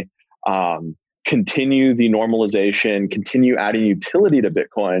journey, continue the normalization, continue adding utility to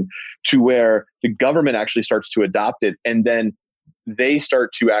Bitcoin to where the government actually starts to adopt it, and then they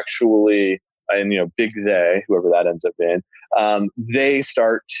start to actually, and big they, whoever that ends up being, they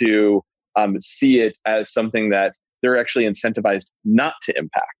start to see it as something that they're actually incentivized not to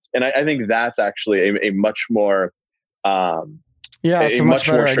impact. And I think that's actually a much more, it's a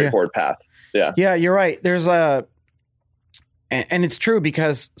much more straightforward path. Yeah. Yeah, you're right. There's and it's true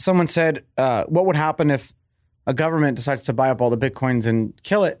because someone said, what would happen if a government decides to buy up all the Bitcoins and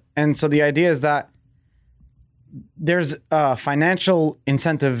kill it? And so the idea is that there's a financial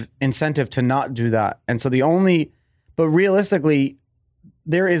incentive to not do that. And so but realistically,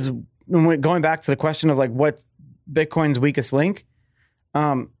 there is, going back to the question of like what Bitcoin's weakest link,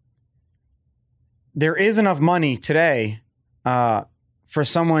 there is enough money today for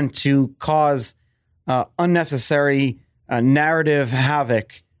someone to cause unnecessary narrative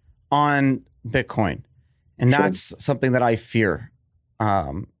havoc on Bitcoin. And that's something that I fear.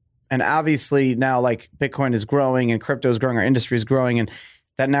 And obviously now like Bitcoin is growing and crypto is growing, our industry is growing, and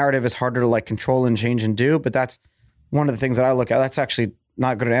that narrative is harder to like control and change and do. But that's one of the things that I look at. That's actually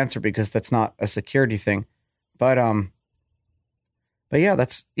not a good answer because that's not a security thing. But yeah,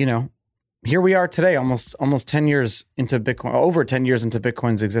 that's, here we are today, almost 10 years into Bitcoin, over 10 years into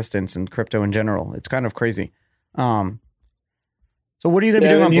Bitcoin's existence and crypto in general. It's kind of crazy. So what are you going to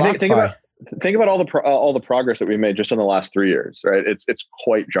be doing on BlockFi? Think about all the progress that we made just in the last 3 years, right? It's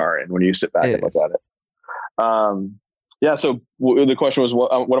quite jarring when you sit back and look at it. So the question was,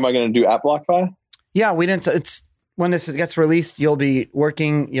 what am I going to do at BlockFi? Yeah, we didn't. It's when this gets released, you'll be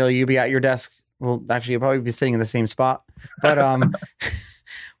working. You'll be at your desk. Well, actually, you'll probably be sitting in the same spot. But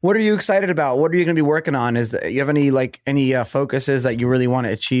what are you excited about? What are you going to be working on? You have any focuses that you really want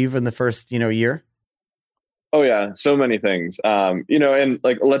to achieve in the first year? Oh yeah, so many things. And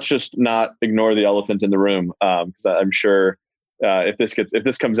like let's just not ignore the elephant in the room, because I'm sure if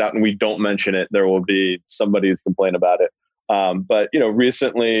this comes out and we don't mention it, there will be somebody who's complain about it. But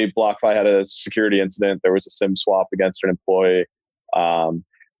recently BlockFi had a security incident. There was a SIM swap against an employee. And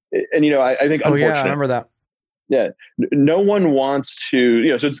I think oh yeah, I remember that. Yeah, no one wants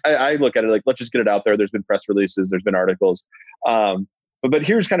to. So I look at it like, let's just get it out there. There's been press releases, there's been articles, but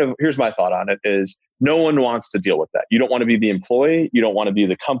here's my thought on it: is no one wants to deal with that. You don't want to be the employee, you don't want to be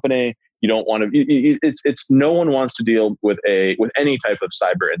the company, you don't want to. It's no one wants to deal with any type of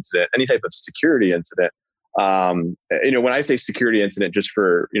cyber incident, any type of security incident. When I say security incident, just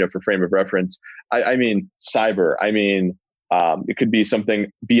for frame of reference, I mean cyber. I mean, it could be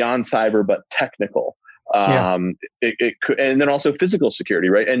something beyond cyber, but technical. It could, and then also physical security,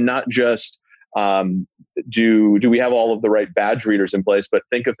 right? And not just do we have all of the right badge readers in place, but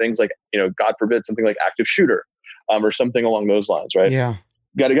think of things like, God forbid, something like active shooter, or something along those lines, right? Yeah,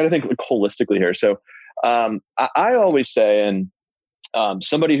 got to think holistically here. So I always say, and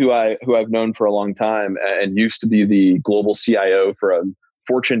somebody who I've known for a long time and used to be the global CIO for a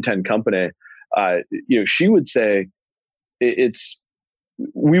Fortune 10 company, she would say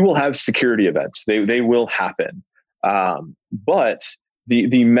we will have security events. They will happen. But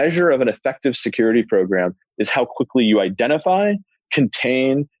the measure of an effective security program is how quickly you identify,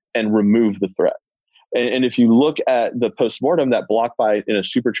 contain, and remove the threat. And if you look at the postmortem that BlockFi in a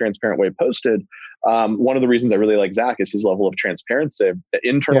super transparent way posted, one of the reasons I really like Zach is his level of transparency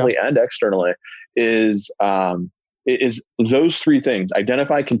internally and externally is those three things: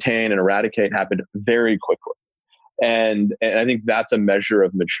 identify, contain, and eradicate happened very quickly. And I think that's a measure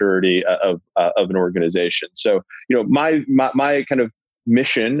of maturity of an organization. So, my kind of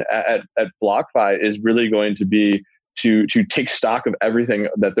mission at BlockFi is really going to be to take stock of everything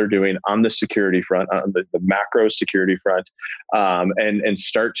that they're doing on the security front, on the macro security front, and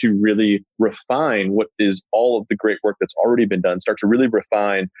start to really refine what is all of the great work that's already been done. Start to really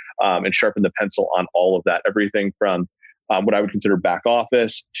refine and sharpen the pencil on all of that. Everything from what I would consider back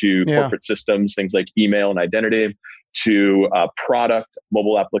office to corporate systems, things like email and identity, to product,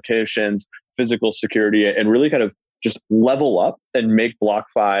 mobile applications, physical security, and really kind of just level up and make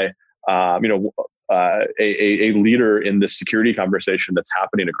BlockFi, a leader in the security conversation that's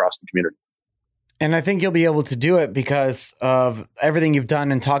happening across the community. And I think you'll be able to do it because of everything you've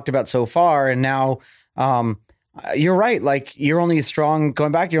done and talked about so far. And now, you're right. Like, you're only as strong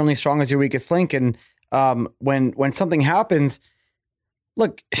as your weakest link. And when something happens,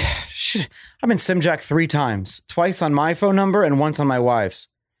 look, I've been SIM-jacked 3 times, twice on my phone number and once on my wife's.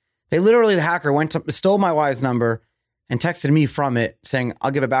 The hacker stole my wife's number and texted me from it saying,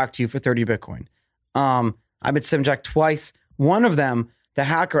 I'll give it back to you for 30 Bitcoin. I've been SIM-jacked twice. One of them, the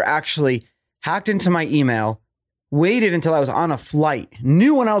hacker actually hacked into my email, waited until I was on a flight,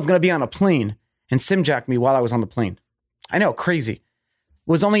 knew when I was going to be on a plane, and SIM-jacked me while I was on the plane. I know, crazy.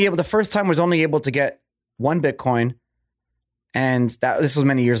 The first time was only able to get 1 Bitcoin. And this was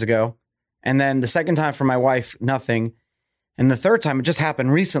many years ago. And then the second time for my wife, nothing. And the third time, it just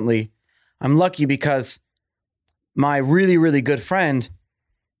happened recently. I'm lucky because my really, really good friend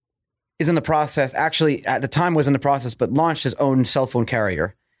is in the process, actually at the time was in the process, but launched his own cell phone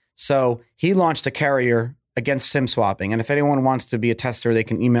carrier. So he launched a carrier against SIM swapping. And if anyone wants to be a tester, they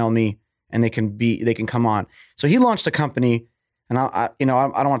can email me and they can come on. So he launched a company, and I don't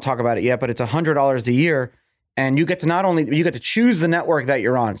want to talk about it yet, but it's $100 a year. And you get to choose the network that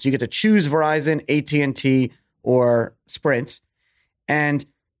you're on. So you get to choose Verizon, AT&T, or Sprint. And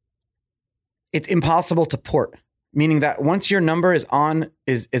it's impossible to port, meaning that once your number is on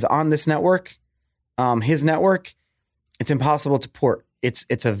this network, his network, it's impossible to port.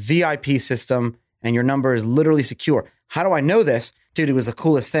 It's a VIP system, and your number is literally secure. How do I know this? Dude, it was the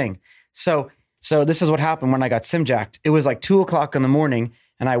coolest thing. So this is what happened when I got SIM-jacked. It was like 2:00 in the morning,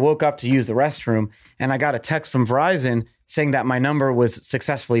 and I woke up to use the restroom, and I got a text from Verizon saying that my number was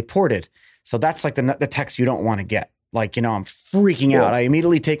successfully ported. So that's like the text you don't want to get. Like, I'm freaking out. I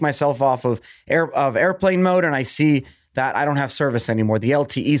immediately take myself off of airplane mode, and I see that I don't have service anymore. The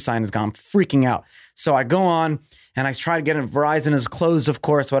LTE sign is gone. I'm freaking out. So I go on and I try to get in. Verizon is closed, of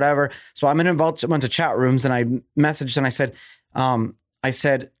course, whatever. So I'm in a bunch of chat rooms, and I messaged and I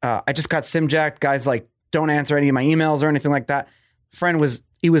said, I just got SIM-jacked. Guys, like, don't answer any of my emails or anything like that. Friend was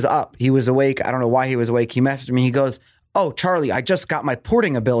up. He was awake. I don't know why he was awake. He messaged me. He goes, oh, Charlie, I just got my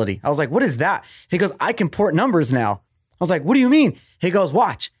porting ability. I was like, what is that? He goes, I can port numbers now. I was like, what do you mean? He goes,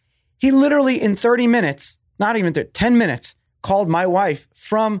 watch. He literally in 30 minutes, not even 10 minutes, called my wife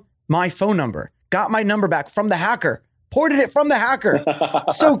from my phone number, got my number back from the hacker, ported it from the hacker.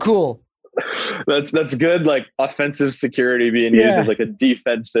 So cool. That's good. Like, offensive security being used as like a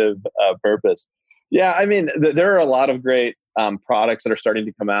defensive purpose. Yeah. I mean, there are a lot of great products that are starting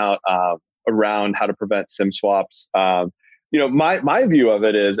to come out around how to prevent SIM swaps. My view of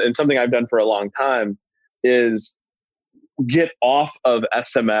it is, and something I've done for a long time, is get off of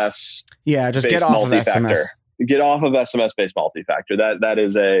SMS. Yeah, just get off of SMS. Get off of SMS-based multi-factor. That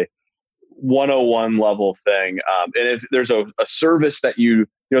is a 101 level thing. And if there's a service that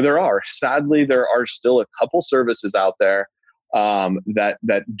there are still a couple services out there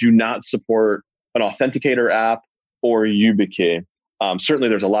that do not support an authenticator app or YubiKey. Certainly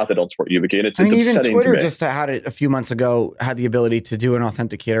there's a lot that don't support YubiKey, and it's even Twitter just had it a few months ago, had the ability to do an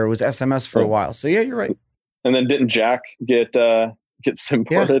authenticator. It was SMS for a while. So yeah, you're right. And then didn't Jack get SIM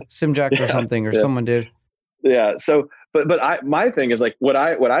ported? Yeah, SimJack or something, or someone did. Yeah. So, but my thing is like what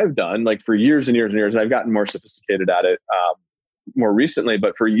I've done like for years and years and years, and I've gotten more sophisticated at it more recently,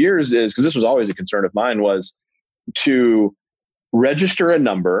 but for years is, because this was always a concern of mine, was to register a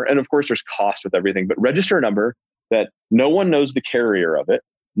number. And of course there's cost with everything, but register a number that no one knows the carrier of it.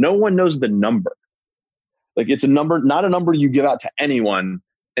 No one knows the number. Like it's a number, not a number you give out to anyone.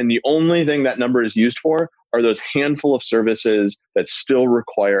 And the only thing that number is used for are those handful of services that still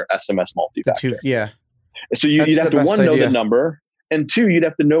require SMS multi-factor. So you'd have to, one, know the number, and two, you'd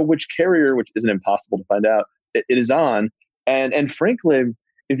have to know which carrier, which isn't impossible to find out, it is on. And frankly,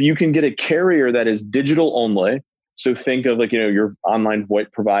 if you can get a carrier that is digital only, so think of like, your online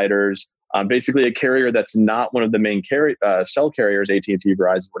VoIP providers, basically a carrier that's not one of the main cell carriers, AT&T,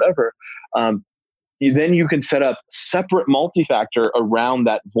 Verizon, whatever, then you can set up separate multi-factor around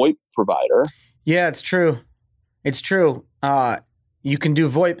that VoIP provider. Yeah, it's true. It's true. You can do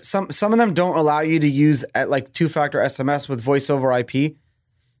VoIP. Some of them don't allow you to use like two-factor SMS with voice over IP.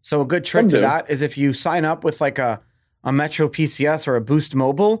 So a good trick to that is if you sign up with like a Metro PCS or a Boost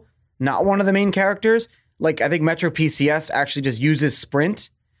Mobile, not one of the main characters. Like I think Metro PCS actually just uses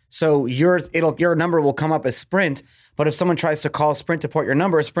Sprint. So your number will come up as Sprint. But if someone tries to call Sprint to port your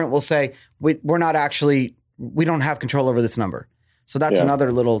number, Sprint will say, we don't have control over this number. So that's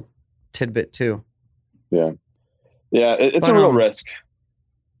another little tidbit too. Yeah. Yeah, it's a real risk.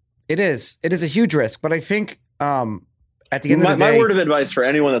 It is. It is a huge risk. But I think at the end of the day... My word of advice for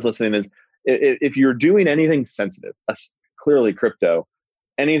anyone that's listening is if you're doing anything sensitive, clearly crypto,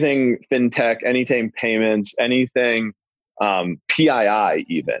 anything fintech, anything payments, anything PII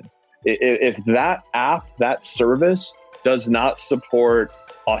even, if that app, that service does not support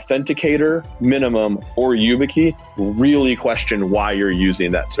Authenticator, Minimum, or YubiKey, really question why you're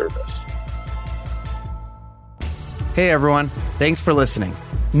using that service. Hey everyone, thanks for listening.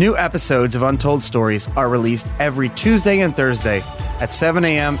 New episodes of Untold Stories are released every Tuesday and Thursday at 7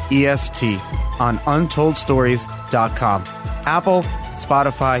 a.m. EST on untoldstories.com, Apple,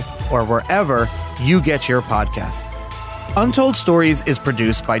 Spotify, or wherever you get your podcast. Untold Stories is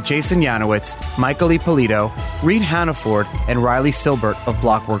produced by Jason Yanowitz, Michael Ippolito, Reed Hannaford, and Riley Silbert of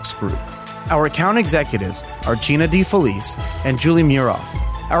Blockworks Group. Our account executives are Gina DeFelice and Julie Muroff.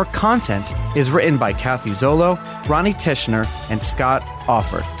 Our content is written by Kathy Zolo, Ronnie Tishner, and Scott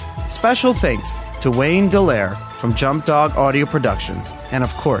Offord. Special thanks to Wayne Dallaire from Jump Dog Audio Productions. And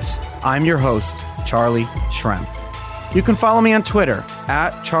of course, I'm your host, Charlie Shrem. You can follow me on Twitter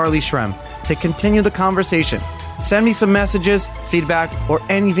at Charlie Shrem to continue the conversation. Send me some messages, feedback, or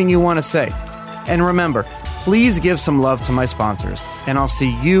anything you want to say. And remember, please give some love to my sponsors, and I'll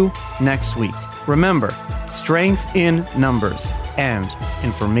see you next week. Remember, strength in numbers and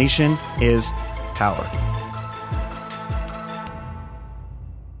information is power.